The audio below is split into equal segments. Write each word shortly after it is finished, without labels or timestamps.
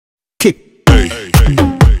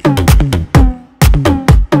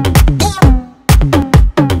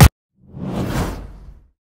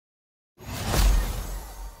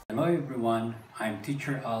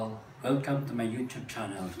teacher Al. Welcome to my YouTube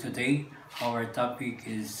channel. Today, our topic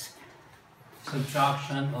is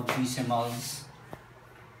subtraction of decimals.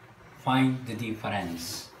 Find the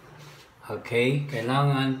difference. Okay,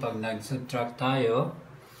 kailangan pag nag-subtract tayo,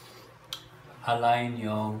 align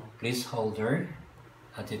yung placeholder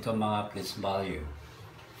at ito mga place value.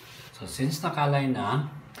 So since naka-align na,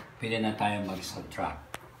 pwede na tayo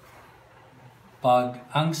mag-subtract. Pag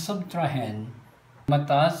ang subtrahend,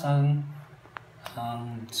 mataas ang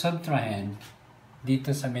subtrahend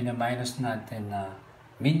dito sa minus natin na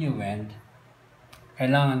minuend,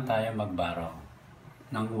 kailangan tayo mag-borrow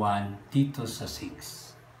ng 1 dito sa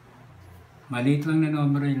 6. Maliit lang na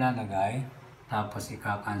numero ilalagay, tapos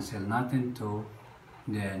ika-cancel natin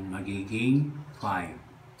 2, then magiging 5.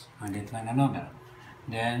 Maliit lang na numero.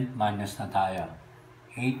 Then minus na tayo.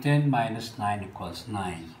 18 minus 9 equals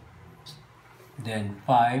 9. Then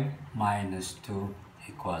 5 minus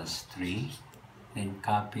 2 equals 3. Then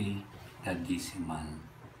copy the decimal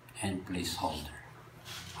and placeholder.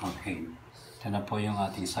 Okay, ito na po yung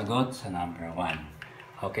ating sagot sa number 1.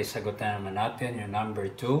 Okay, sagutan naman natin yung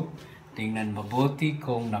number 2. Tingnan mabuti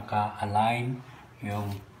kung naka-align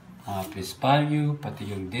yung place value,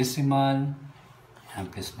 pati yung decimal, ang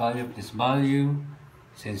place value.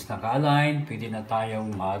 Since naka-align, pwede na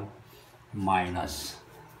tayong mag-minus.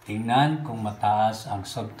 Tingnan kung mataas ang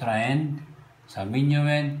subtrahend. Sa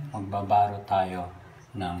minuend, magbabaro tayo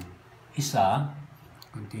ng isa,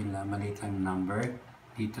 kunti lang maliit lang number.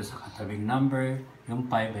 Dito sa katabing number, yung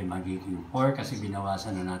 5 ay magiging 4 kasi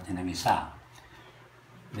binawasan na natin ng isa.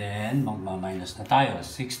 Then, magma-minus na tayo.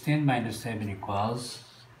 16 minus 7 equals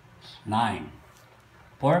 9.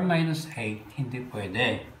 4 minus 8, hindi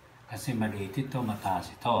pwede. Kasi maliit ito,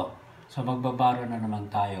 mataas ito. So, magbabaro na naman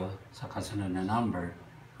tayo sa kasunod na number.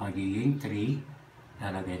 Magiging 3,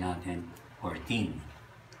 lalagay natin 14.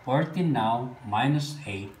 14 now, minus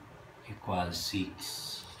 8 equals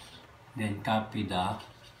 6. Then copy the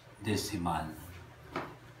decimal.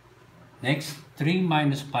 Next, 3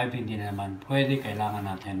 minus 5 hindi na naman pwede. Kailangan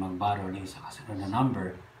natin mag-borrow ulit sa kasunod na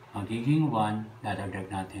number. Magiging 1, dadagdag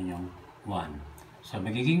natin yung 1. So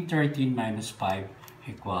magiging 13 minus 5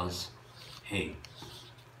 equals 8.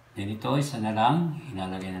 Then ito, isa na lang,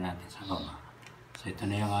 inalagay na natin sa baba. So ito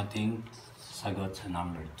na yung ating sagot sa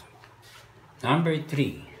number 2. Number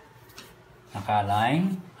 3,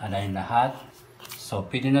 naka-align, align lahat. So,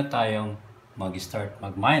 pwede na tayong mag-start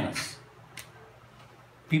mag-minus.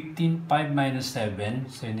 15, 5 minus 7.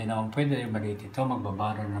 So, hindi naman pwede yung maliit ito.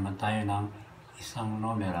 Magbabaro naman tayo ng isang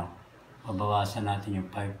numero. Mabawasan natin yung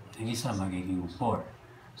 5. Yung isa magiging 4.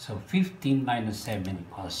 So, 15 minus 7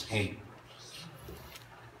 equals 8.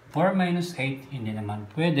 4 minus 8, hindi naman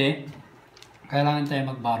pwede. Kailangan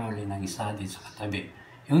tayo magbaro ulit ng isa dito sa katabi.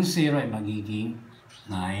 Yung 0 ay magiging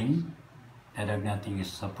 9. Dadag natin yung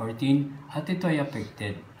sa 14. At ito ay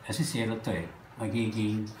affected. Kasi 0 to eh.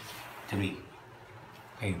 Magiging 3.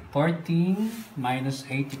 Okay. 14 minus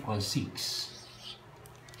 8 equals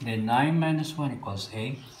 6. Then 9 minus 1 equals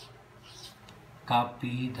 8.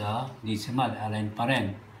 Copy the decimal. Align pa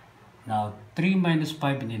rin. Now, 3 minus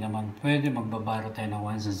 5 hindi naman pwede. Magbabaro tayo ng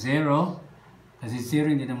 1 sa 0. Kasi 0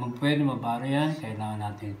 hindi naman pwede mabaro yan. Kailangan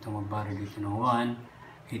natin ito magbaro dito ng 1.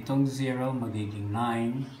 Itong 0 magiging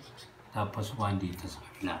 9, tapos 1 dito sa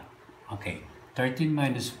kabila. Okay, 13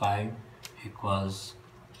 minus 5 equals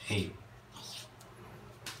 8.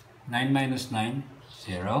 9 minus 9,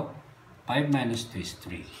 0. 5 minus 2 is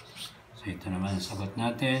 3. So ito naman ang sagot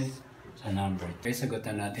natin sa number 3.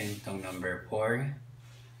 Sagutan natin itong number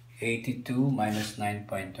 4. 82 minus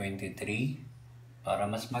 9.23. Para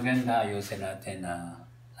mas maganda, ayusin natin na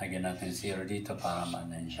lagyan natin 0 dito para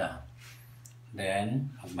manan siya.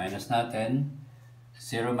 Then, mag-minus natin,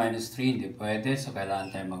 0 minus 3, hindi pwede. So, kailangan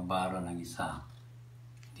tayo magbaro ng isa.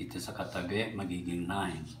 Dito sa katabi, magiging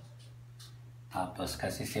 9. Tapos,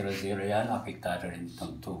 kasi 0, 0 yan, apektado rin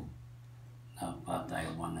itong 2. Dapat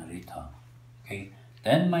tayo 1 na rito. Okay.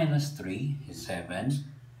 10 minus 3 is 7.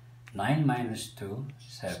 9 minus 2,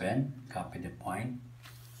 7. Copy the point.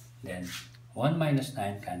 Then, 1 minus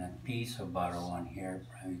 9 cannot be. So, borrow 1 here.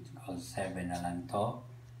 It equals 7 na lang to.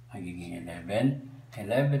 Magiging 11.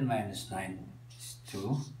 11 minus 9 is 2.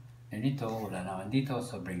 Then ito, wala naman dito,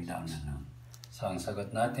 so bring down na lang. So, ang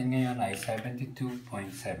sagot natin ngayon ay 72.77.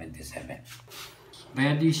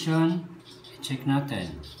 By addition, i-check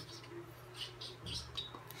natin.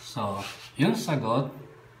 So, yung sagot,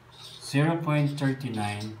 0.39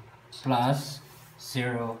 plus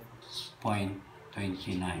 0.29.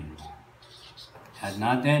 Add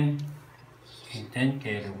natin, 10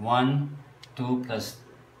 kaya 1, 2 plus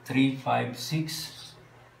 3, 5, 6,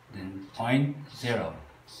 then 0.0.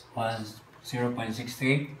 1,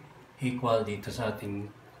 0.68 equal dito sa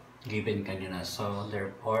ating given kanina. So,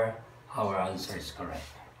 therefore, our answer is correct.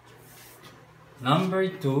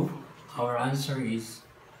 Number 2, our answer is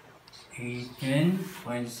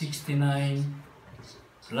 18.69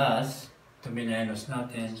 plus, to minus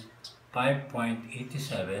natin, 5.87,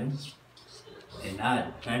 and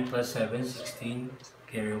add 9 plus 7, 16,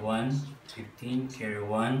 carry 1, 15, carry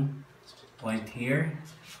 1, point here,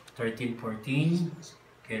 13, 14,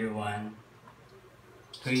 carry 1,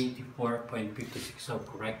 24.56, so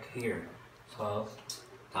correct here. So,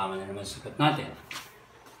 tama na naman sagot natin.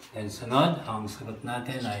 Then sunod, ang sagot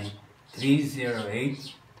natin ay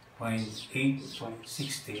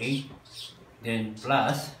 308.8.68. Then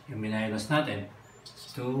plus, yung minus natin,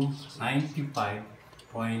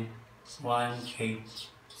 295.187.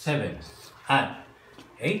 Add,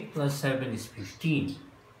 8 plus 7 is 15.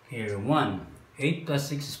 Carry 1. 8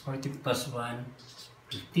 plus 6 is 40 plus 1,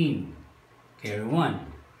 15. Carry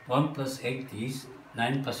 1. 1 plus 8 is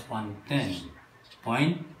 9 plus 1, 10.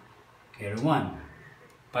 Point, carry 1.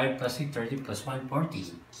 5 plus 6, 30 plus 1,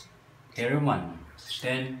 40. Carry 1.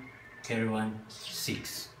 10, carry 1,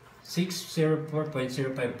 6.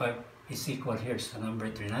 604.055 is equal here sa number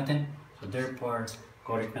 3 natin. So therefore,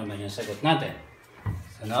 correct naman yung sagot natin.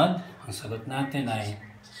 Sunod, ang sagot natin ay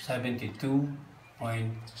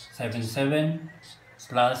 72.77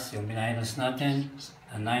 plus yung minus natin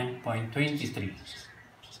na 9.23.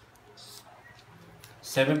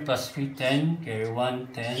 7 plus 3, 10, carry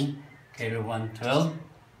 1, 10, carry 1, 12,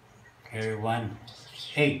 carry 1,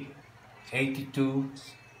 8. 82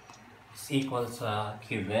 is equal sa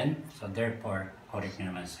given. So therefore, correct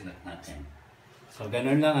na naman sagot natin. So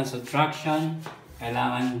ganun lang ang subtraction.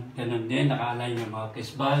 Kailangan ganun din, naka-align yung mga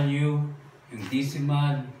place value, yung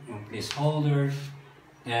decimal, yung placeholder.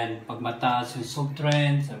 Then pag mataas yung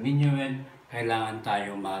subtrend sa minuend, kailangan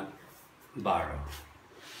tayo mag-borrow.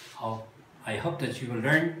 I hope that you will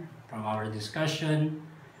learn from our discussion.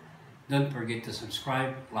 Don't forget to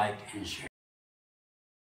subscribe, like, and share.